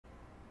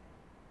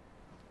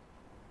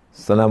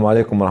السلام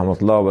عليكم ورحمة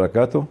الله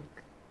وبركاته.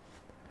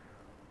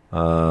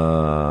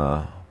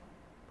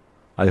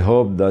 I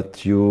hope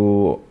that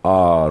you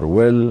are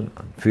well,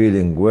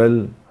 feeling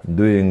well,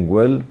 doing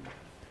well,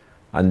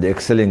 and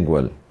excelling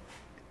well.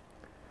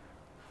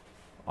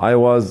 I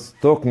was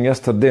talking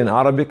yesterday in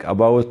Arabic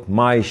about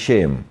my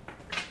shame.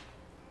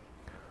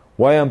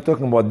 Why I'm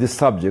talking about this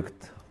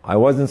subject? I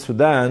was in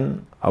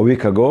Sudan a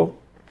week ago,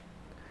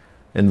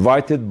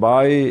 invited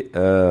by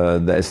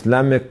the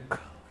Islamic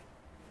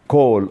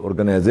Call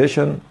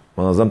organization,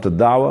 منظمة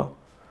الدعوة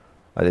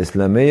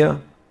الإسلامية,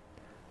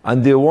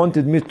 and they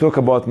wanted me to talk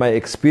about my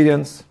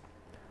experience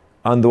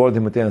on the World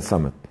Humanitarian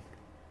Summit.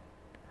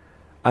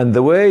 And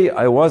the way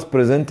I was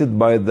presented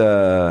by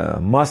the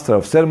master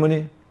of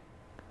ceremony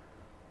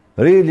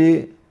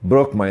really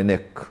broke my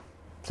neck,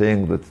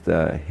 saying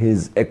that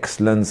His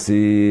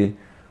Excellency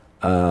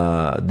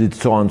did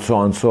so and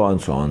so and so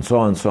and so and so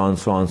and so and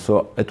so and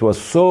so. It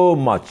was so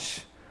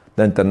much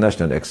the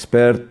international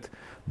expert,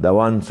 the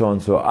one so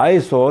and so. I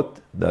thought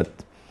that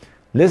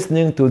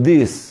listening to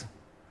this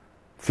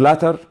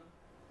flatter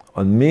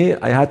on me,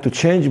 I had to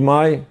change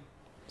my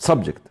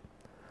subject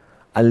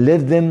and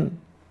let them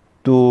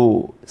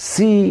to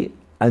see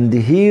and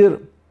hear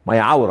my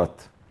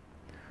awrat,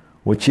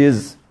 which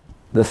is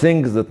the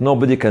things that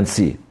nobody can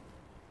see.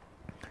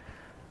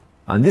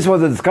 And this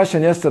was a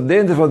discussion yesterday,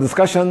 and this was a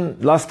discussion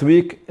last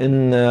week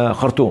in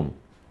Khartoum.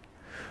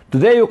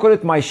 Today you call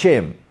it my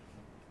shame.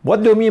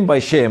 What do you mean by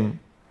shame?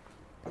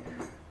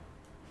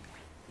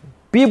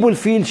 People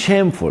feel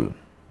shameful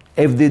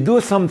if they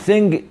do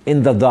something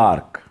in the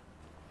dark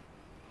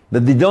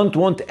that they don't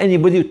want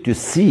anybody to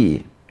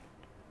see.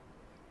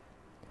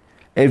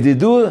 If they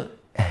do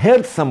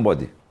hurt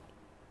somebody,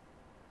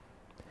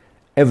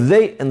 if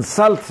they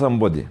insult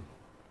somebody,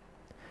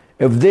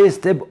 if they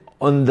step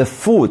on the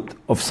foot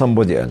of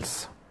somebody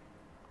else,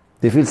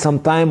 they feel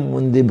sometime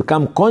when they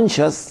become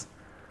conscious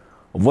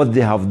of what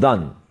they have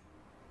done.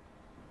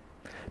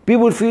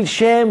 People feel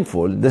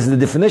shameful, this is the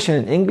definition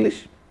in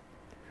English,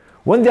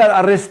 when they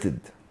are arrested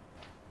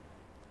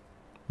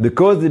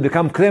because they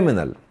become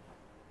criminal,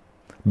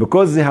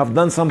 because they have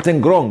done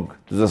something wrong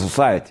to the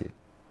society.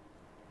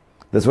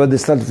 That's why they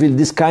start to feel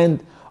this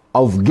kind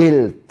of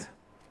guilt.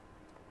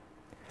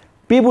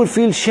 People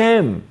feel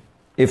shame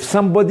if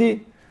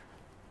somebody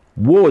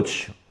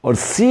watch or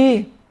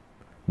see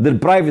their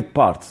private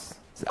parts.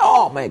 Say,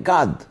 oh my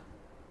God!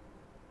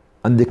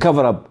 And they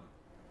cover up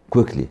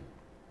quickly.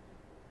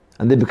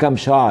 And they become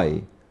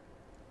shy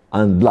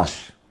and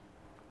blush.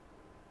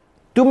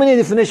 Too many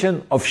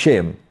definitions of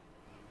shame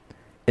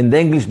in the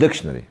English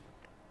dictionary.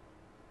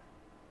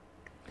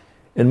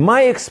 In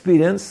my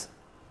experience,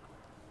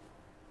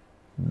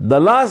 the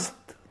last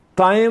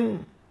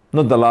time,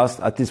 not the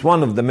last, at least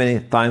one of the many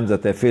times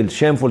that I feel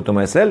shameful to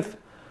myself,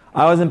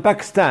 I was in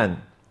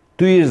Pakistan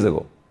 2 years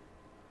ago.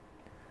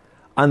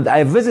 And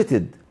I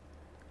visited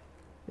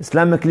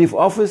Islamic Relief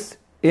Office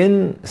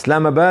in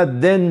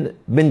Islamabad, then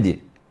Bindi.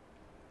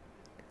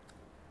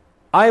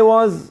 I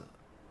was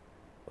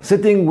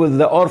sitting with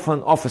the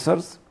orphan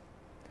officers,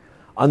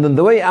 and on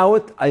the way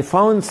out I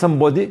found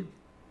somebody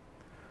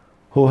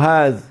who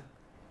has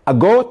a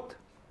goat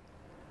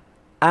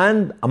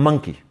and a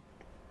monkey.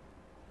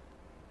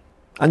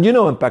 And you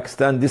know, in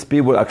Pakistan these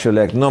people actually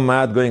like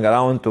nomad, going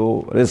around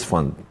to raise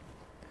fund.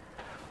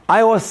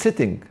 I was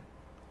sitting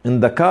in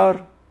the car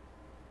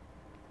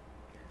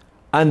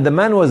and the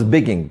man was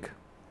begging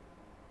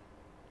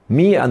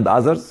me and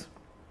others,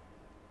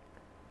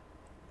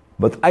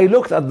 but I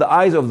looked at the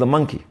eyes of the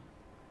monkey,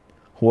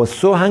 who was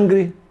so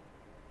hungry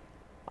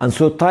and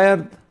so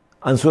tired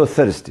and so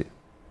thirsty.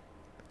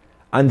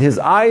 And his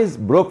eyes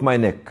broke my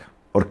neck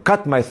or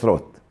cut my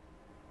throat.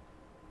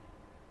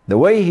 The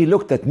way he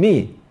looked at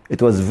me,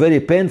 it was very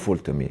painful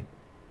to me.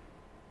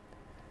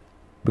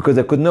 Because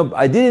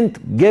I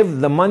didn't give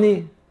the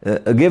money,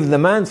 give the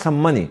man some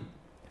money.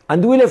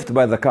 And we left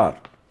by the car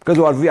because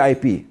we are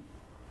VIP.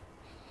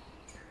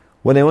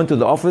 When I went to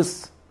the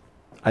office,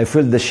 I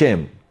felt the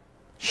shame.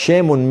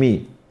 Shame on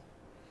me.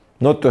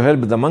 Not to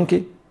help the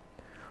monkey,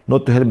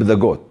 not to help the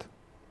goat.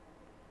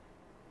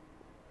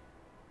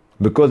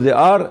 Because they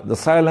are the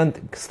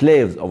silent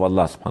slaves of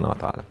Allah subhanahu wa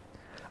ta'ala.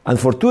 And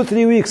for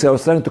 2-3 weeks I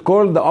was trying to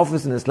call the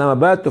office in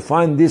Islamabad to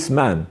find this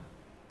man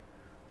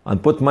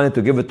and put money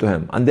to give it to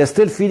him. And they're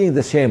still feeling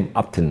the shame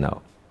up till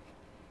now.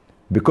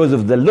 Because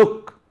of the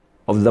look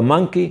of the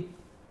monkey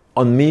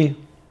on me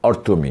or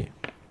to me.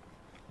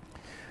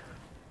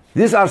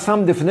 These are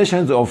some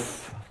definitions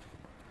of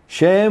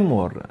shame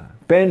or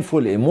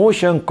painful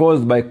emotion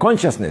caused by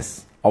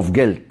consciousness of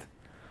guilt,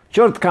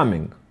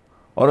 shortcoming,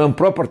 or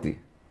impropriety.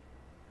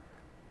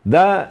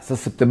 The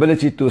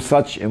susceptibility to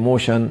such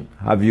emotion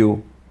have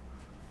you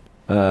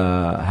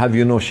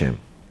no shame.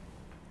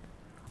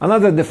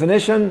 Another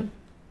definition,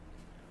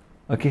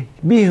 okay,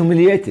 be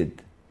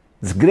humiliated,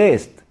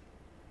 disgraced,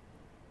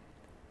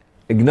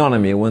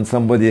 ignominy when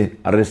somebody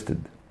arrested.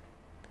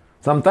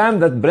 Sometimes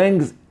that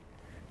brings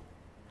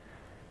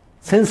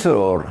censure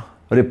or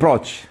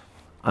reproach,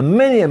 and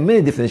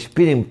many definitions,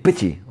 feeling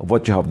pity of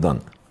what you have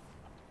done.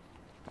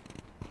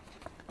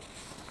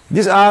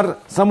 These are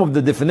some of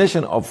the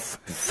definition of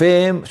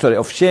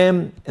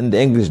shame in the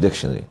English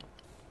dictionary.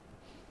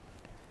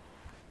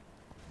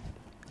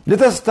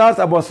 Let us start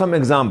about some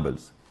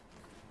examples.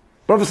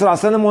 Prophet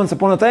ﷺ once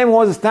upon a time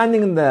was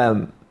standing in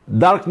the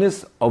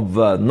darkness of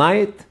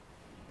night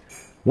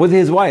with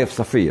his wife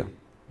Safiya.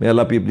 May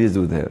Allah be pleased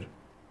with her.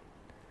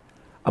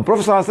 And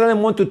Prophet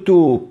ﷺ wanted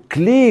to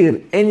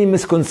clear any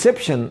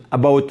misconception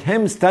about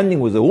him standing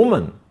with a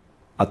woman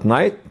at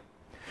night.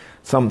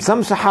 Some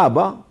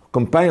Sahaba,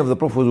 companion of the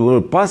Prophet,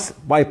 will pass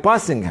by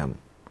passing him.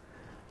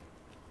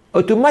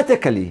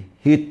 Automatically,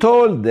 he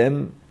told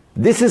them,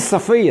 "This is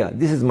Safiya,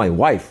 this is my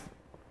wife."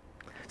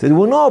 He said,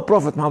 "We know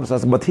Prophet Muhammad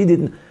ﷺ, but he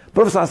didn't."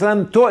 Prophet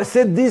ﷺ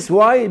said this,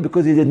 why?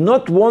 Because he did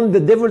not want the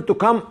devil to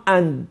come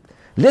and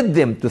lead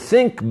them to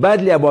think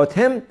badly about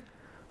him,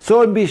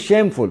 so it will be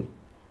shameful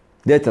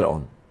later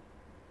on.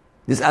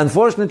 This is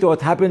unfortunately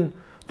what happened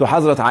to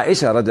Hazrat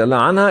Aisha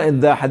radiallahu anha in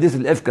the Hadith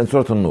al-Ifk in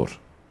Surah An-Nur.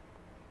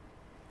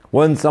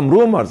 When some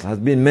rumors has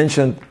been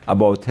mentioned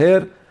about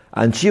her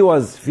and she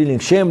was feeling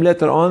shame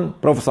later on,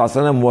 Prophet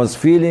ﷺ was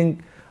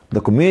feeling, the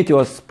community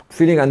was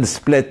feeling and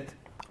split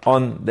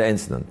on the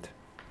incident.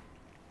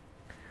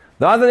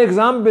 The other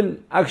example,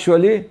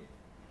 actually,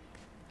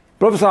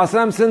 Prophet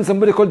ﷺ sent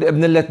somebody called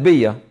Ibn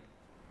al-Latbiyya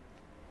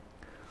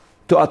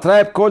to a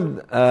tribe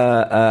called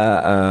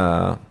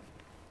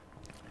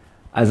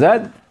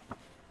Azad.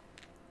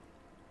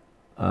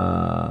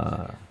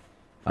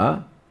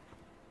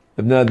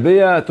 Ibn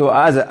al-Latbiyya to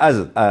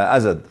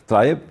Azad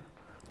tribe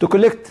to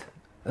collect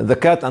the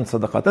zakat and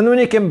sadaqat. And when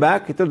he came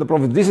back, he told the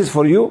Prophet, "This is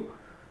for you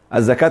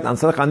as zakat and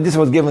sadaqat, and this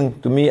was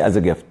given to me as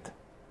a gift."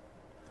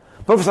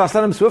 Prophet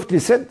ﷺ swiftly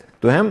said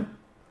to him,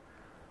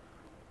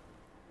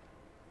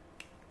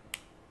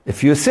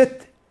 "If you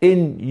sit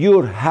in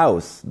your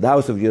house, the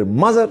house of your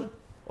mother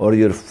or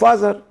your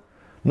father,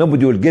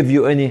 nobody will give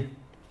you any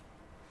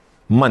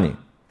money."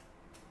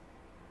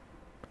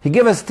 He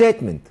gave a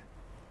statement,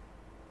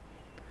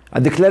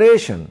 a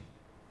declaration,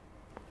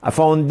 a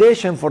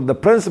foundation for the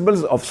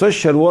principles of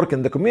social work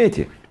in the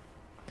community.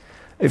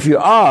 If you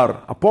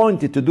are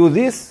appointed to do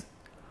this,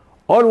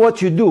 all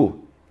what you do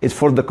is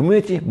for the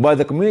community, by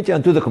the community,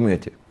 and to the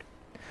community.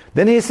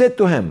 Then he said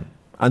to him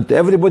and to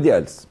everybody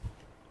else,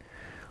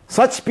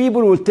 such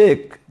people will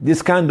take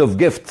this kind of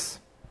gifts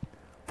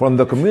from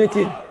the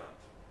community,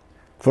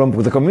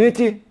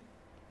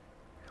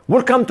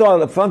 will come to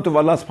the front of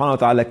Allah subhanahu wa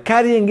ta'ala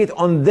carrying it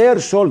on their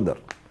shoulder.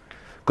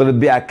 Could it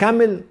be a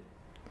camel?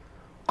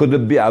 Could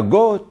it be a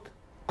goat?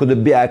 Could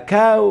it be a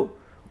cow?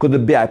 Could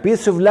it be a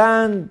piece of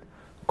land?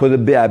 Could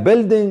it be a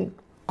building?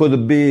 Could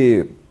it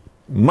be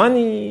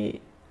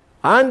money?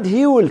 And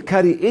he will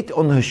carry it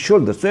on his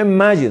shoulder. So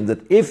imagine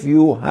that if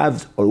you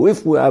have, or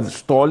if we have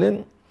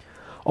stolen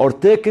or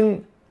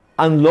taken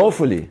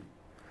unlawfully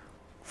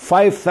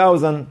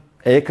 5,000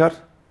 acre,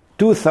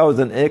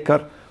 2,000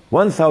 acre,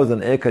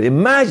 1,000 acre,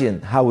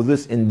 imagine how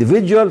this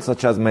individual,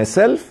 such as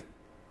myself,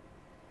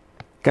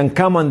 can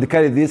come and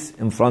carry this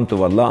in front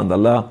of Allah, and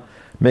Allah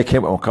make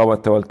him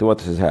accountable to what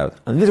he has.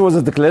 And this was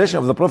a declaration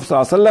of the Prophet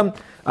ﷺ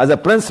as a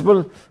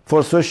principle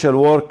for social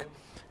work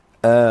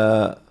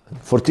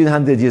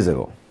 1400 years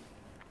ago.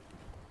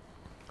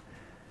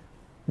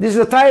 These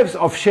are the types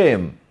of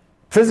shame.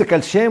 Physical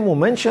shame we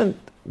mentioned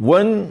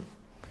when,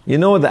 you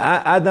know, the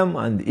Adam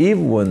and Eve,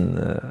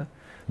 when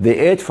they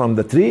ate from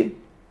the tree,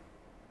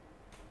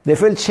 they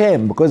felt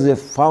shame because they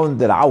found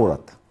their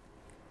awrat,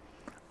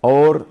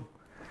 or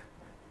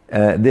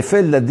they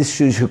felt that this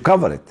should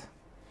cover it.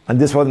 And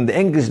this was in the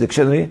English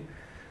dictionary,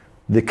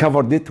 they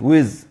covered it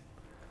with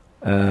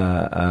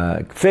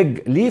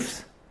fig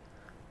leaves.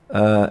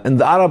 In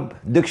the Arab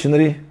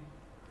dictionary,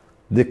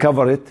 they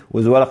cover it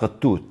with waraq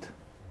al-tut.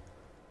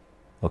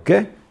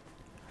 Okay?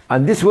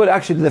 And this was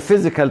actually the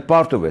physical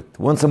part of it.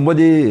 When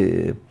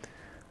somebody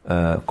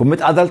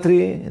commit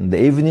adultery in the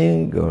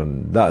evening or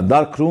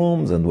dark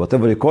rooms and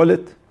whatever you call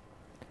it,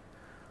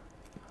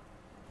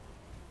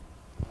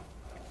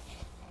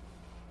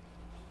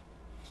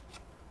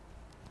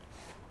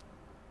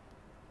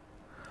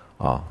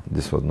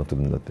 this was not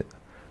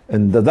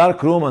in the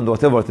dark room and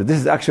whatever. This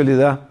is actually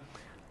the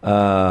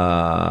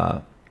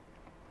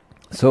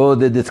so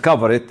they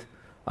discover it,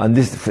 and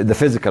this is the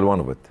physical one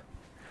of it.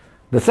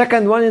 The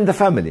second one in the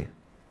family.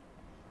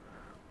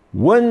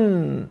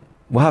 When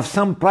we have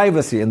some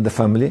privacy in the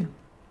family,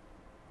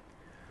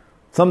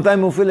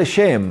 sometimes we feel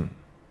ashamed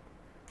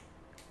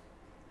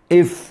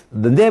if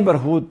the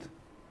neighborhood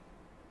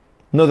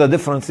know the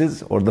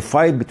differences, or the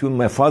fight between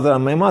my father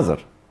and my mother,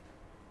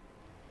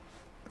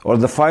 or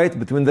the fight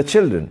between the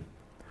children,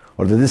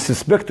 or the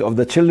disrespect of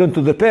the children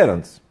to the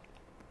parents,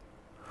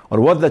 or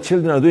what the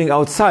children are doing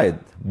outside,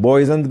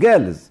 boys and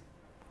girls,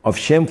 of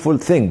shameful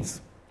things.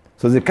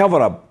 So they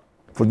cover up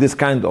for this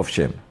kind of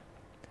shame.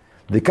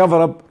 They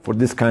cover up for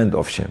this kind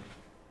of shame.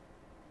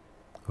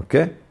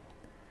 Okay?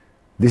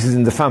 This is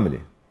in the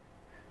family.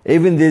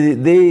 Even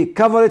they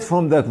cover it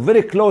from the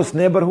very close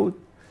neighborhood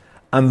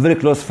and very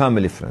close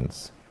family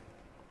friends.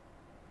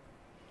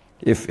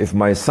 If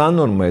my son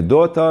or my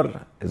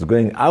daughter is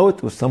going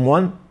out with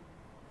someone,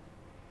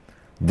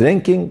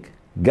 drinking,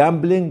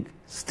 gambling,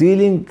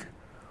 stealing.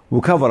 We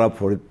cover up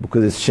for it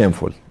because it's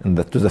shameful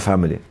to the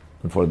family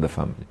and for the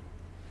family.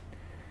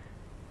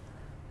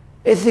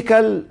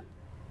 Ethical,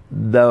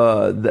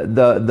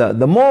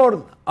 the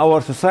more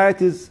our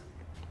societies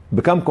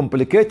become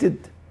complicated,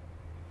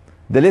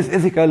 the less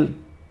ethical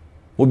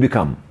we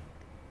become.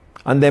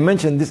 And I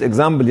mentioned this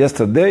example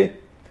yesterday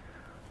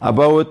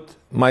about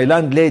my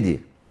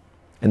landlady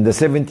in the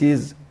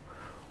 70s.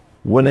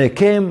 When I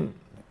came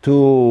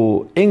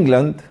to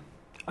England,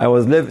 I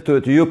was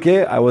to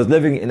UK, I was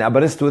living in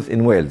Aberystwyth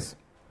in Wales.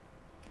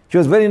 She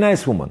was a very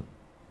nice woman.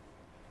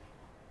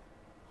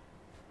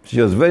 She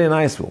was a very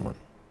nice woman.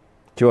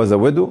 She was a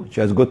widow. She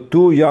has got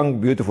two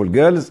young, beautiful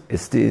girls,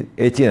 18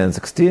 and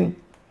 16.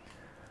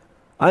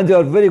 And they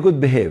are very good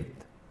behaved.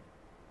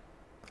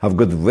 Have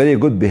got very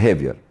good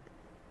behavior.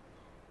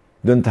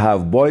 Don't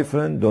have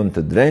boyfriend, don't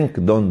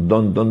drink, don't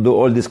do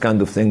all these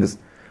kind of things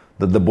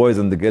that the boys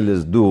and the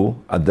girls do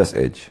at this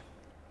age.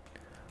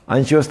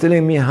 And she was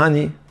telling me,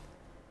 honey,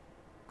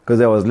 because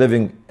I was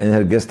living in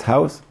her guest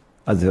house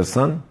as her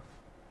son,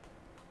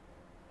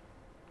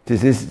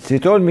 she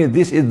told me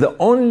this is the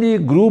only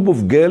group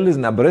of girls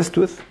in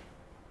Aberystwyth,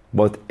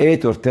 about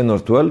 8 or 10 or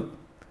 12,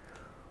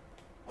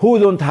 who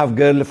don't have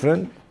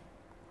girlfriend,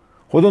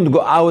 who don't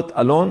go out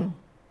alone,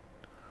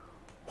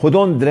 who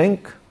don't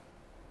drink,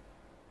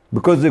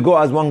 because they go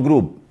as one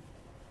group.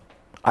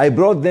 I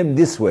brought them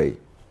this way,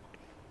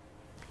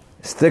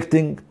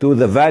 sticking to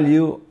the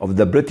value of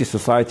the British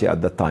society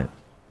at that time.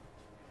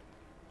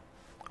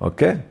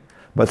 Okay?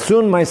 But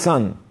soon my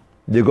son,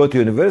 they go to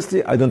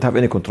university, I don't have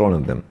any control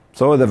on them.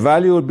 So the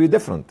value will be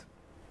different,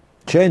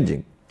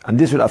 changing. And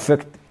this will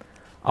affect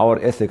our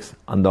ethics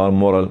and our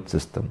moral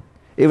system.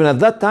 Even at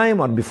that time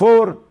or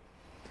before,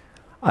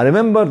 I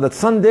remember that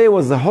Sunday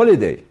was a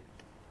holiday.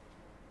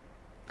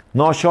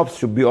 No shops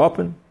should be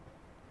open.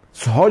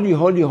 It's holy,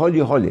 holy, holy,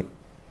 holy.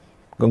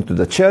 Going to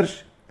the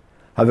church,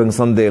 having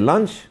Sunday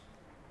lunch,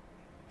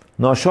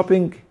 no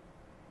shopping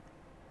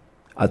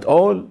at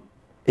all.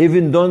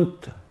 Even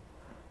don't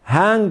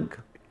hang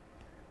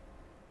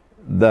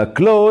the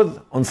clothes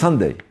on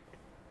Sunday.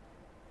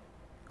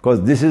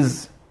 Because this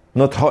is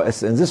not,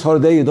 in this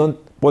holiday you don't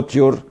put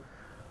your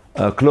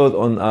clothes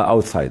on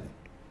outside.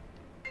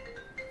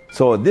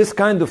 So this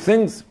kind of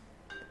things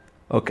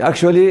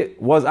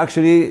was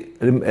actually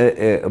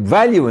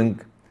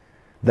valuing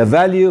the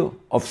value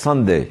of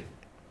Sunday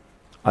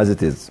as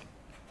it is.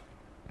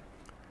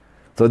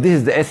 So this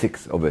is the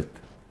ethics of it.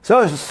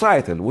 So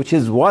societal,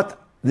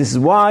 this is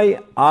why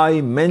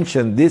I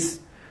mentioned this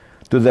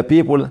to the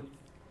people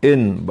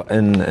in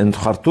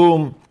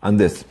Khartoum and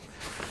this.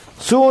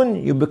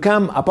 Soon you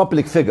become a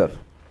public figure.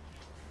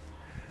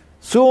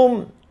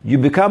 Soon you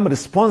become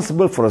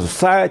responsible for a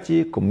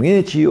society,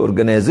 community,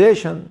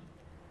 organization,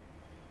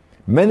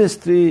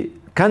 ministry,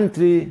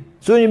 country.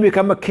 Soon you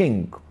become a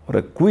king or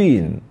a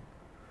queen,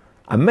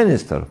 a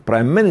minister,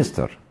 prime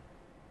minister,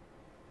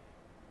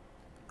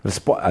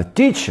 a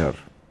teacher,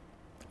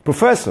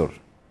 professor,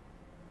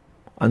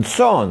 and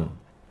so on,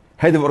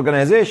 head of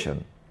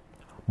organization,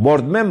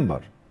 board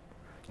member,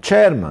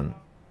 chairman,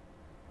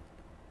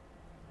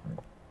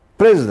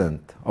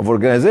 president of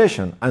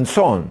organization, and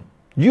so on.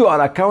 You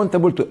are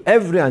accountable to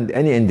every and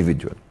any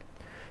individual.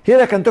 Here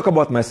I can talk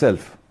about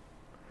myself.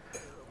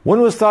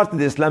 When we started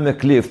the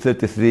Islamic Leaf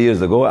 33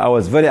 years ago, I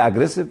was very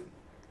aggressive.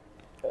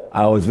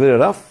 I was very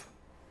rough.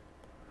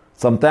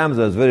 Sometimes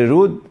I was very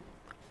rude.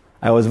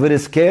 I was very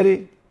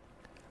scary.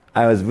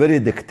 I was very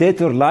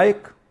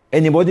dictator-like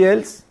anybody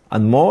else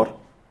and more.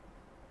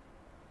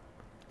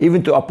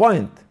 Even to a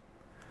point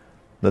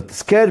that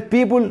scared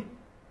people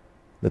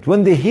that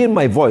when they hear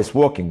my voice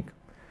walking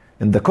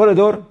in the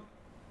corridor,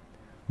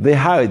 they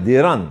hide, they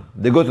run,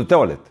 they go to the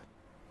toilet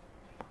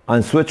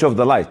and switch off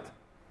the light.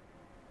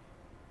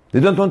 They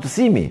don't want to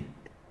see me.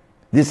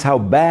 This is how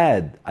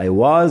bad I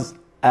was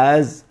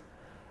as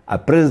a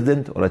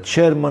president or a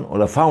chairman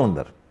or a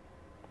founder.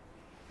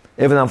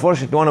 Even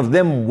unfortunately, one of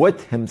them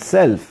wet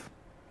himself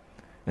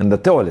in the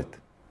toilet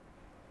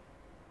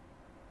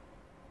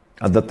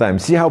at that time.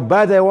 See how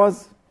bad I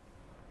was?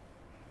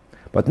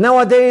 But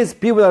nowadays,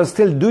 people are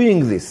still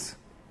doing this.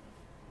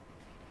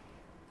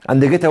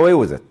 And they get away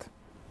with it.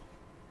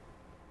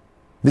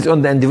 This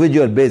on the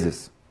individual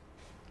basis.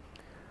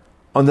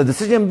 On the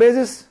decision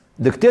basis,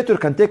 dictator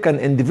can take an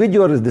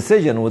individual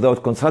decision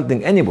without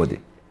consulting anybody.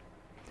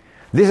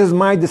 This is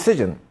my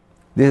decision.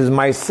 This is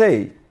my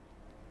say.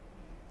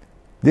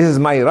 This is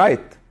my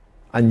right.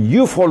 And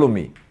you follow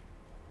me.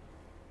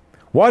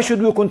 Why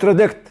should we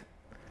contradict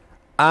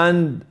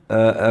and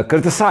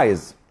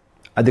criticize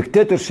a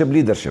dictatorship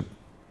leadership,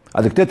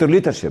 a dictator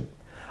leadership,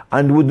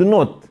 and we do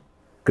not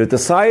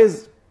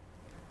criticize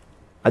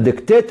a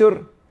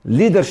dictator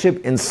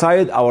leadership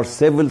inside our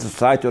civil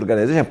society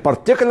organization,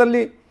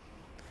 particularly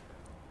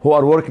who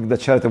are working the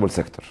charitable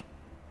sector,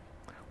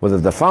 whether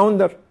the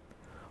founder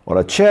or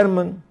a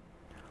chairman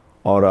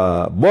or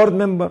a board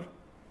member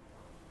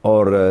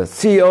or a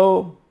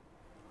CEO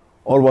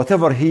or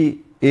whatever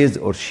he is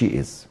or she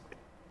is.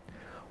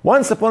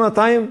 Once upon a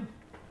time,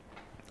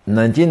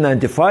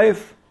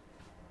 1995,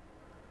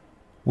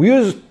 we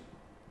used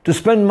to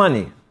spend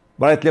money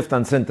right, left,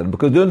 and center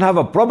because we don't have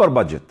a proper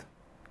budget,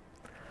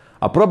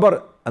 a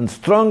proper and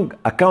strong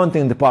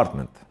accounting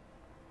department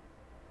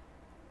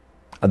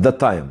at that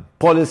time,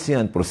 policy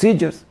and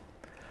procedures.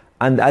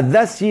 And at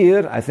that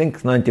year, I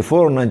think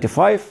 94 or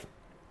 95,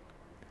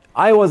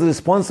 I was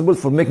responsible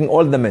for making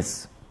all the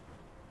mess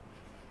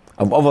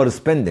of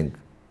overspending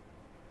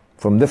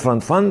from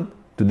different fund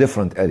to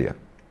different area.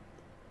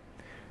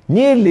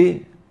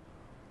 Nearly,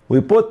 we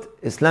put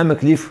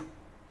Islamic Relief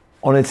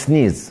on its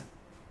knees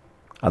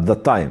at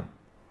that time.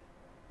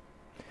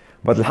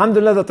 But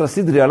alhamdulillah, the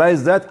trustees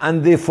realized that,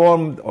 and they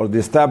formed or they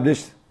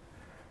established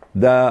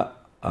the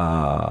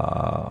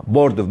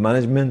board of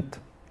management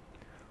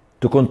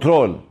to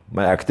control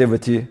my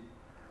activity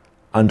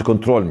and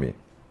control me.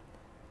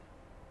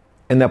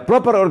 In a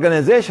proper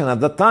organization at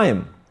that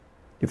time,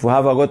 if we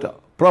have a good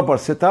proper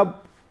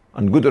setup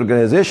and good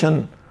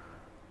organization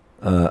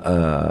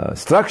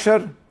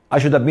structure, I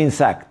should have been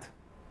sacked.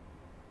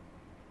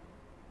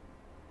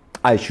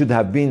 I should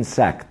have been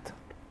sacked.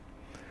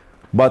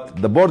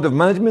 But the board of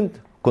management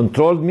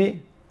controlled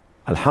me,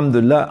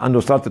 alhamdulillah, and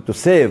we started to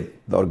save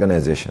the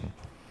organization.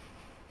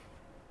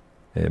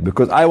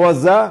 Because I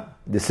was the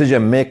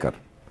decision maker.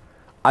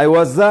 I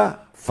was the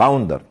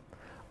founder.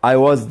 I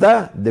was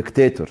the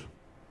dictator.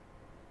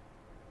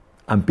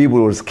 And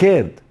people were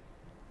scared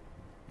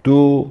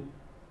to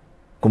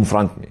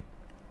confront me.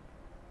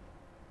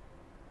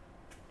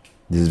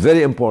 This is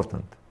very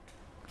important.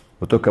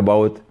 We talk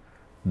about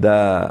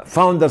the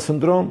founder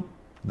syndrome,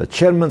 the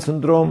chairman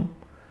syndrome.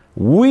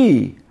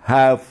 We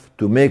have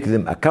to make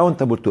them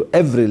accountable to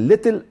every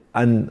little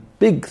and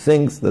big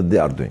things that they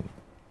are doing.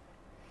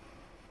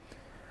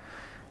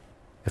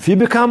 If you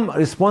become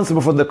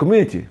responsible for the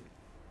community,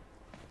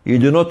 you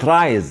do not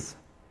rise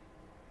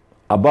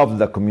above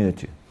the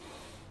community.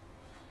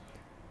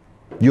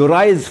 You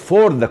rise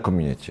for the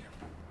community.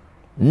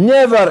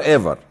 Never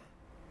ever,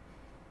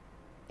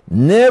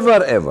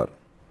 never ever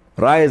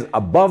rise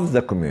above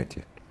the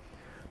community,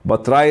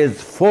 but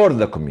rise for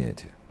the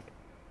community.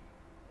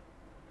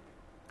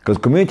 Because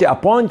community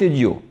appointed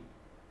you,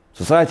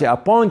 society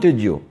appointed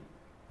you,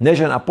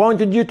 nation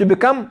appointed you to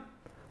become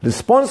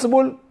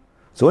responsible.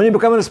 So when you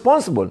become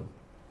responsible,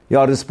 you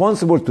are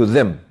responsible to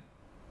them.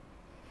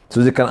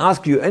 So they can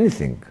ask you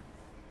anything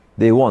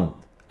they want.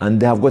 And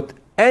they have got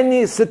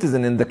any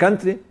citizen in the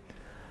country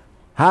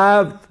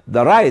have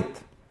the right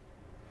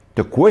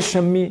to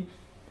question me,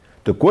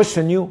 to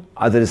question you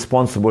as a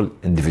responsible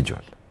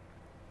individual.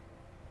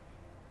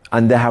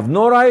 And they have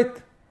no right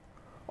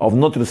of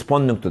not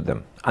responding to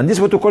them. And this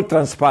is what we call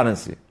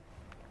transparency.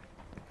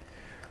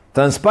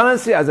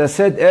 Transparency, as I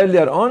said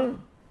earlier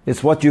on,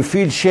 is what you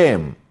feel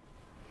shame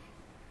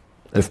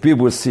if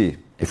people see.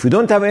 If you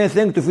don't have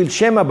anything to feel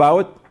shame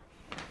about,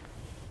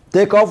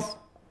 take off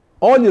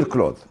all your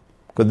clothes,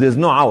 because there's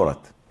no awrat.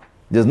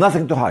 There's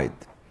nothing to hide.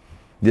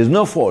 There's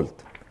no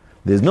fault.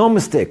 There's no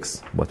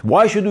mistakes. But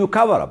why should you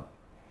cover up?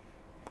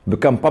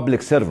 Become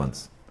public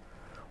servants.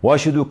 Why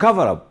should you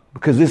cover up?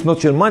 Because this is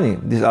not your money.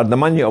 These are the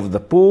money of the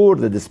poor,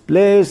 the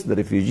displaced, the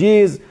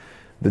refugees,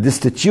 the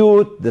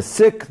destitute, the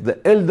sick,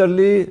 the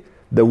elderly,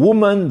 the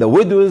women, the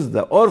widows,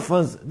 the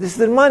orphans. This is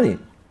their money.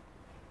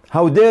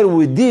 How dare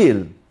we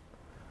deal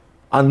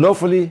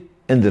unlawfully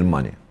in their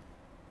money?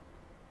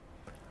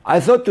 I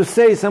thought to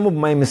say some of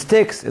my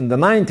mistakes in the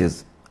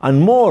 90s and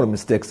more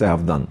mistakes I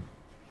have done,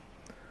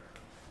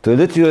 to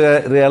let you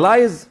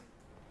realize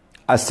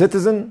as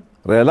citizens,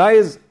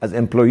 realize as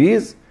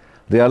employees,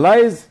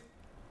 realize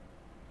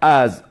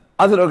as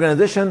other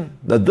organizations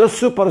that those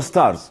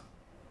superstars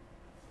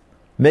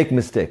make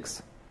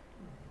mistakes.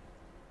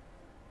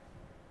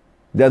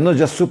 They are not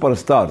just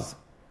superstars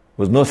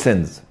with no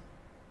sins.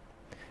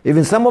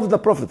 Even some of the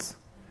prophets,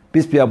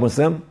 peace be upon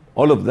them,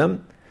 all of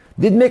them,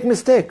 did make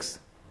mistakes.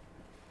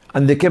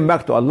 And they came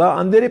back to Allah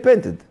and they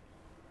repented.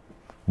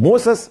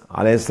 Moses,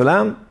 alayhi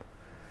salam,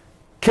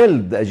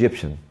 killed the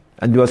Egyptian.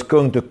 And he was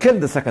going to kill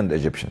the second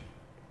Egyptian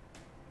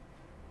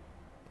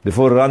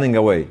before running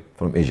away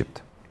from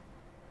Egypt.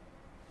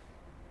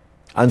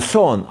 And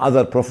so on,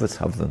 other prophets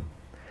have done.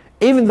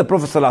 Even the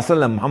Prophet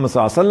ﷺ, Muhammad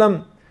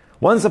ﷺ,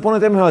 once upon a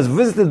time he was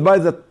visited by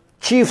the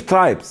chief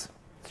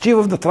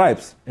of the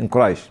tribes in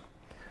Quraysh.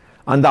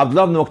 And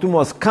Abdullah ibn Maktoum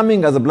was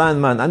coming as a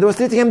blind man, and they were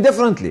treating him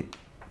differently.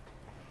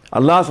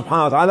 Allah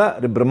subhanahu wa ta'ala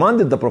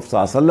reprimanded the Prophet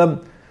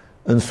ﷺ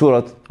in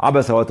Surah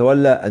Abasa wa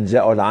Tawalla an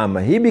ja'u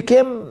al-'amma. He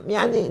became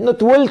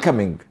not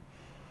welcoming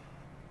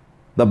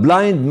the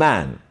blind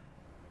man,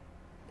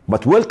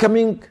 but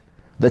welcoming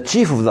the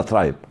chief of the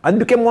tribe, and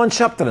became one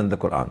chapter in the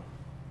Quran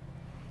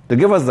to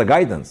give us the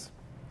guidance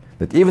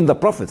that even the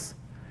prophets,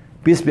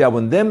 peace be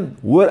upon them,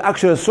 were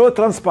actually so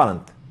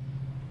transparent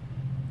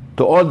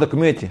to all the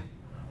community.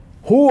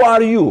 Who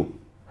are you?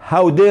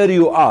 How dare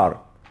you are,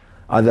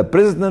 as a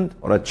president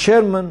or a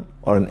chairman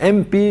or an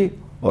MP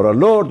or a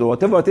lord or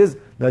whatever it is,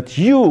 that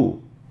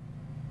you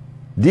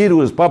deal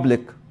with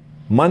public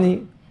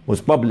money,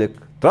 with public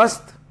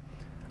trust,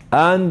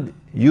 and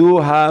you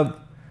have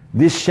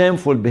this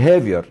shameful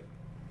behavior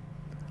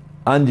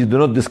and you do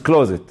not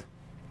disclose it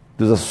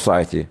to the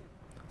society,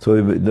 so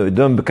you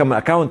don't become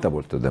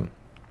accountable to them.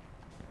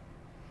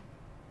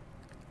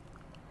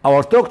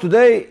 Our talk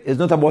today is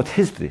not about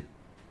history.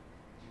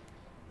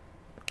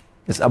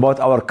 It's about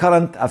our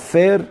current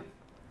affair,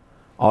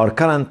 our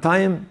current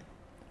time,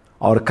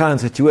 our current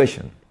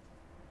situation.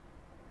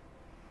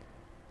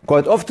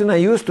 Quite often I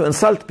used to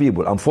insult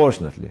people,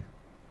 unfortunately.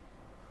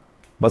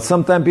 But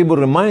sometimes people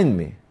remind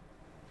me.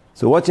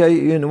 So what I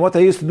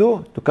used to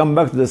do, to come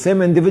back to the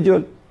same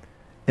individual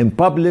in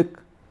public,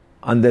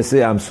 and they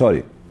say, I'm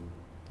sorry.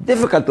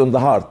 Difficult on the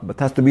heart, but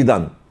has to be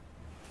done.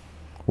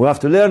 We have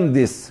to learn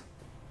this.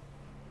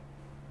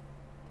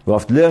 We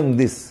have to learn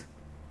this.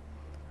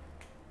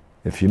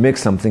 If you make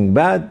something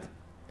bad,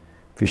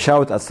 if you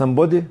shout at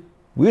somebody,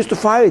 we used to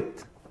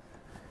fight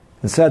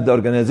inside the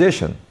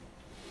organization.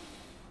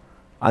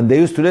 And they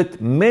used to let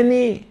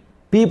many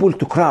people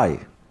to cry.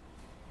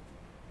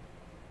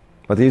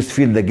 But I used to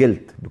feel the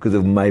guilt because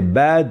of my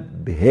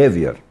bad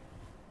behavior.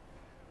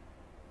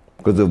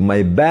 Because of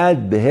my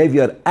bad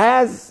behavior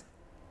as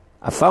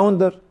a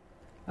founder,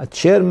 a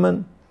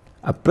chairman,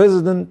 a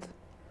president,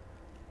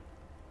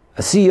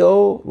 a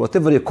CEO,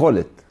 whatever you call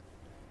it.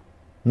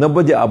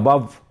 Nobody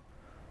above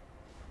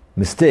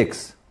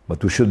mistakes,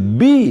 but we should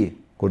be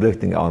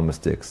correcting our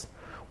mistakes.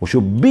 We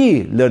should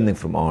be learning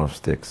from our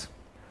mistakes.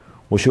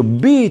 We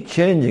should be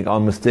changing our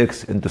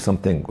mistakes into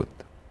something good.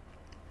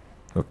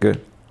 Okay?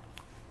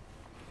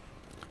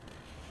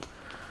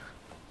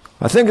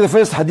 I think the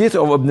first hadith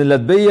of Ibn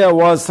al-Ladbiyya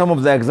was some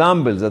of the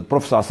examples that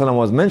Prophet ﷺ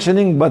was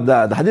mentioning, but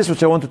the hadith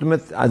which I wanted to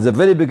make at the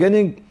very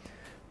beginning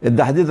is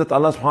the hadith that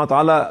Allah subhanahu wa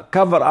ta'ala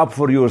cover up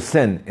for your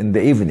sin in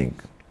the evening.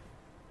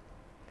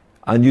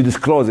 And you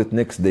disclose it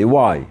next day.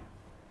 Why?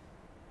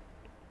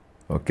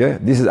 Okay?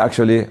 This is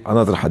actually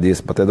another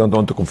hadith, but I don't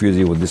want to confuse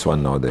you with this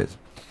one nowadays.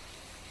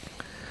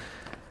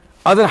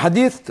 Other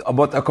hadith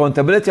about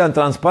accountability and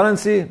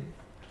transparency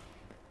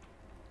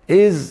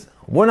is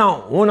when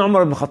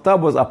Umar ibn Khattab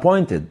was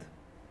appointed,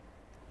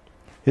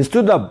 he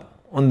stood up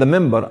on the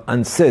minbar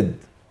and said,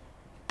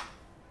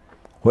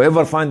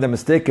 whoever finds a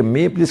mistake in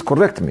me, please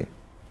correct me.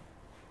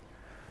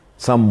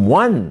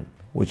 Someone,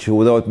 which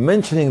without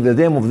mentioning the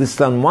name of this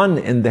someone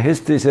in the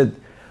history, said,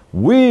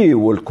 we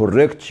will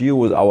correct you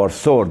with our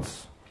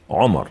swords,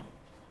 Umar.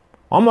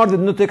 Umar did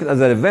not take it as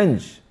a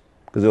revenge,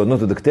 because it was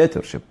not a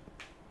dictatorship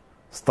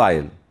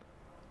style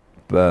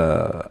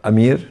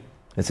Amir.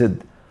 He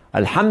said,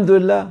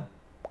 Alhamdulillah,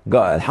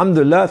 God,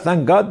 Alhamdulillah,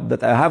 thank God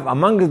that I have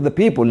among the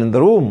people in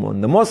the room, in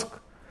the mosque,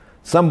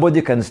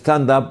 somebody can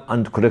stand up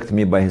and correct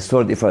me by his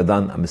sword if I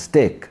done a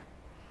mistake.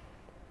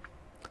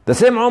 The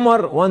same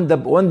Umar, one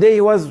day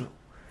he was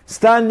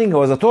standing, he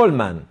was a tall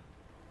man,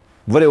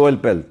 very well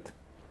built.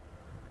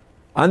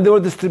 And they were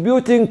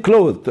distributing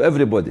clothes to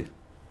everybody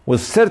with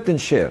certain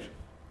share.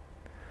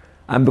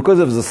 And because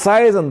of the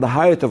size and the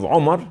height of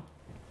Umar,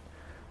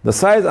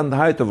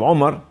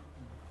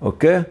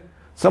 okay,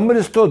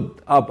 somebody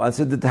stood up and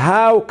said that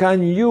how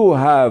can you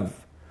have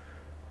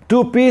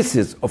 2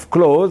 pieces of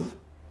clothes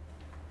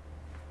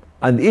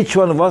and each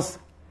one of us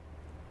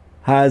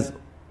has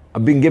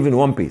been given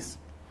 1 piece?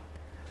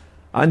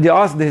 And he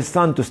asked his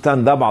son to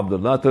stand up,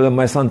 Abdullah, told him,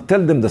 my son,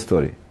 tell them the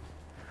story.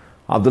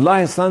 Abdullah,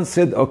 his son,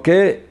 said,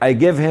 okay, I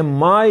gave him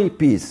my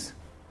piece.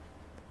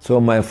 So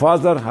my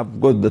father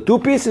have got the 2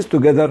 pieces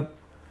together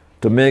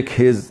to make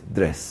his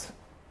dress.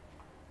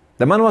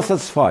 The man was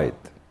satisfied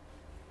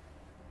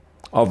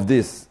of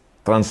this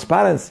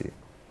transparency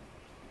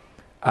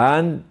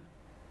and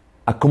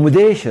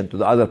accommodation to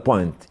the other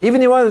point.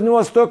 Even he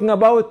was talking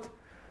about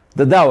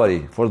the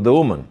dowry for the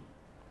woman.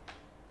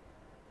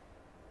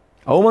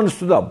 A woman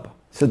stood up,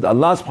 said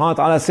Allah subhanahu wa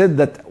ta'ala said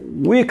that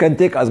we can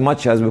take as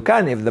much as we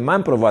can if the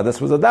man provides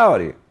us with a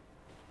dowry.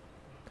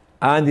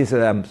 And he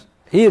said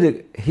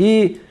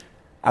he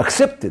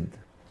accepted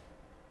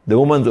the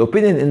woman's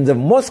opinion in the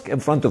mosque in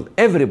front of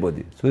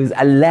everybody. So he's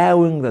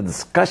allowing the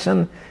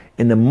discussion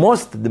in the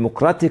most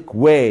democratic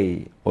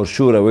way, or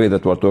shura way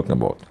that we're talking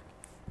about.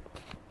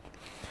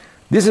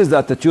 This is the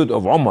attitude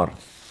of Umar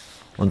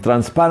on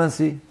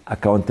transparency,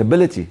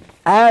 accountability,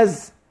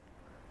 as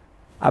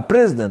a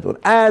president or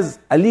as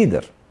a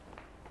leader.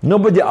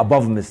 Nobody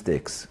above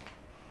mistakes.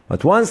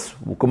 But once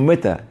we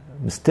commit a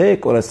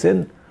mistake or a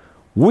sin,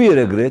 we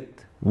regret,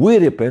 we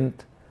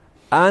repent,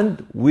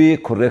 and we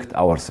correct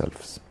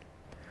ourselves.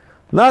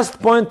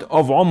 Last point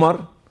of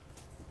Umar,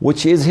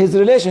 which is his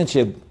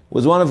relationship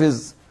with one of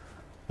his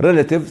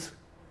relatives,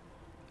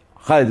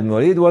 Khalid ibn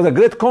Walid, was a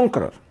great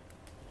conqueror.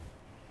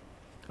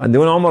 And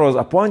when Umar was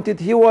appointed,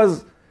 he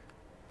was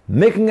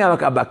making him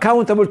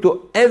accountable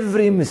to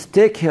every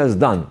mistake he has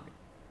done.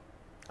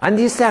 And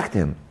he sacked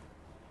him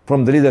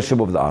from the leadership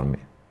of the army.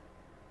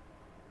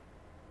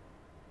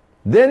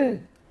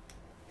 Then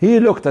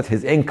he looked at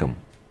his income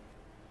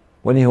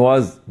when he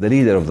was the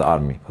leader of the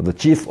army, or the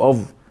chief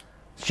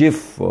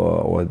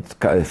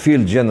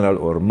field general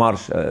or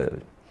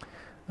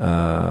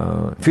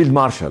field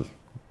marshal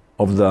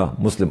of the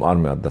Muslim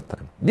army at that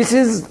time. This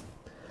is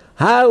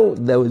how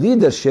the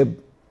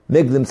leadership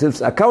make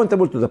themselves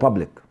accountable to the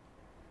public.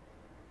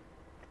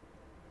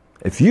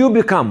 If you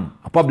become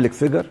a public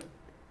figure,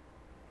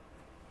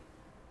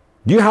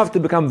 you have to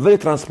become very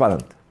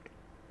transparent,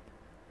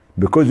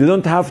 because you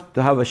don't have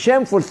to have a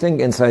shameful thing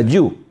inside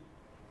you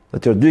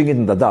that you're doing it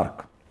in the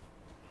dark.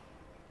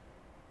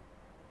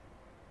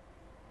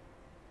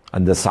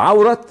 And the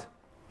sa'awrat,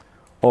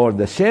 or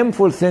the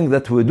shameful thing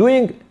that we're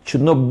doing,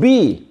 should not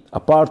be a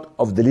part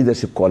of the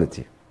leadership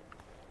quality.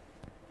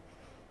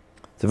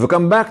 So if we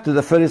come back to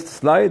the first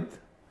slide,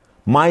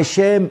 my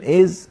shame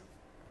is,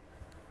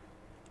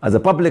 as a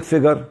public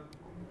figure,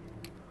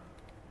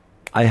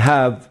 I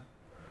have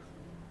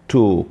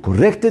to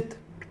correct it,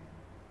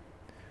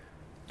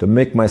 to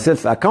make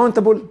myself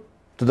accountable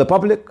to the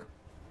public,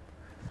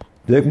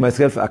 to make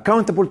myself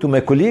accountable to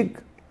my colleague,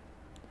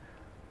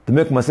 to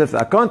make myself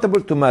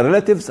accountable to my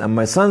relatives and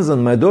my sons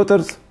and my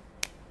daughters,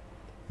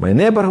 my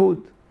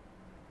neighborhood,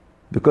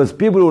 because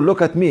people will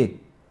look at me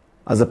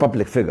as a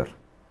public figure.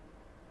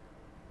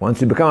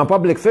 Once you become a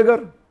public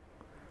figure,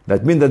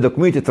 that means that the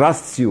community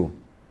trusts you.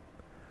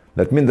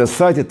 That means the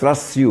society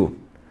trusts you.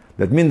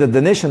 That means that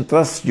the nation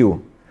trusts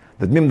you.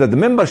 That means that the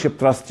membership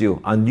trusts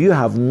you, and you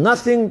have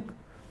nothing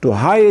to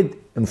hide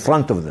in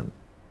front of them.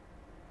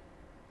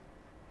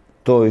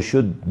 So you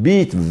should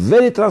be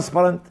very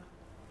transparent,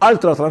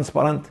 ultra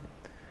transparent,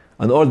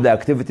 on all the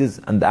activities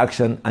and the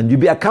action, and you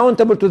be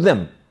accountable to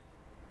them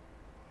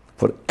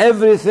for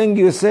everything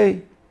you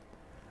say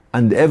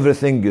and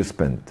everything you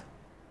spend,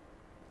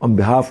 on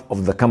behalf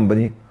of the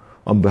company,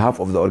 on behalf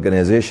of the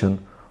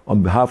organization,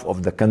 on behalf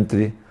of the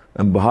country,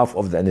 on behalf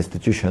of the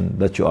institution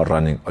that you are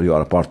running or you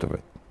are a part of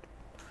it.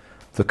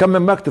 So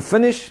coming back to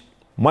finish,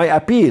 my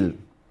appeal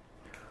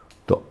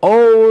to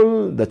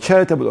all the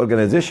charitable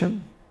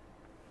organizations,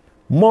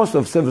 most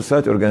of civil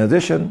society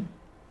organizations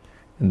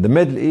in the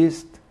Middle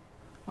East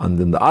and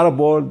in the Arab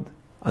world,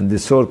 and they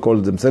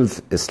so-called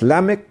themselves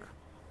Islamic,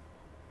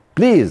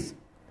 please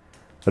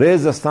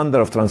raise the standard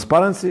of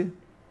transparency,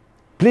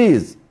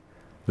 please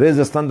raise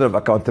the standard of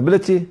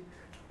accountability,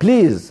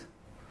 please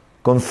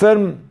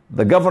confirm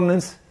the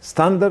governance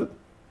standard,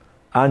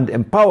 and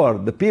empower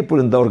the people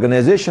in the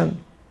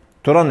organization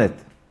to run it.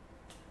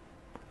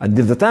 And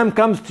if the time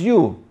comes to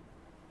you,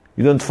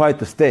 you don't fight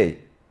to stay.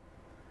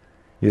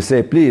 You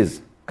say,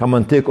 please, come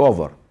and take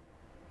over.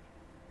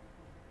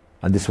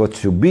 And this is what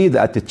should be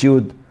the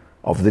attitude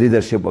of the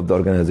leadership of the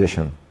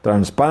organization.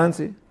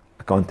 Transparency,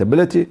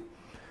 accountability,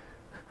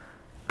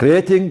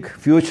 creating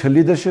future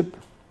leadership,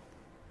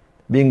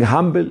 being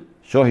humble,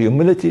 show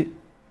humility,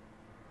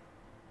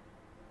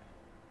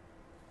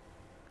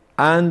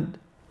 and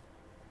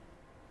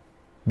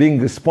being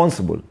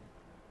responsible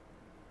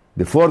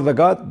before the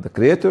God, the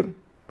Creator,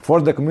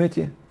 before the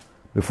community,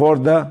 before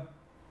the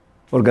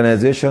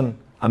organization,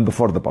 and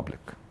before the public.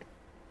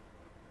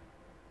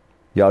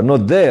 You are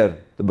not there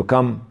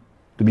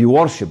to be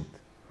worshipped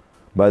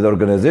by the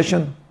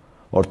organization,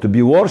 or to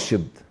be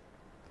worshipped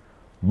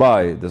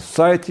by the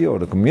society or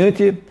the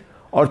community,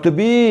 or to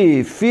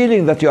be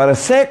feeling that you are a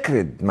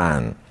sacred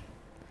man.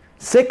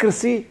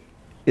 Secrecy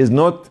is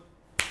not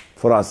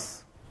for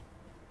us.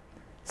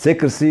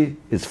 Secrecy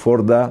is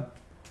for the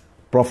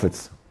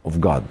prophets of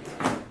God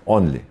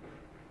only,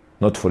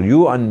 not for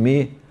you and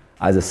me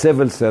as a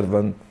civil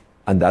servant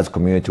and as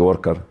community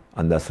worker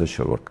and as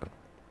social worker.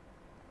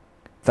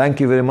 Thank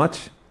you very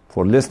much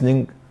for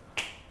listening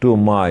to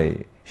my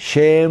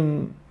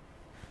shame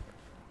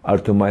or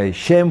to my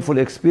shameful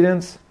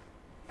experience,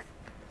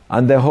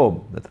 and I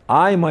hope that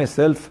I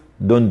myself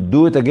don't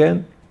do it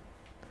again,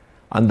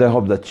 and I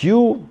hope that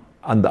you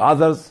and the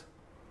others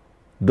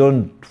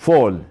don't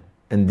fall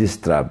in this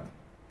trap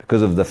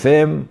because of the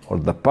fame or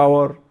the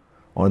power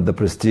or the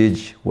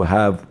prestige we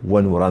have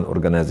when we run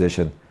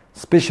organization,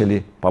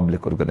 especially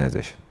public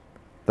organization.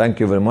 Thank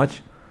you very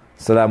much.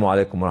 Assalamu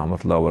alaikum wa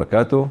rahmatullahi wa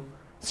barakatuh.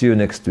 See you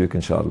next week,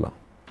 inshallah.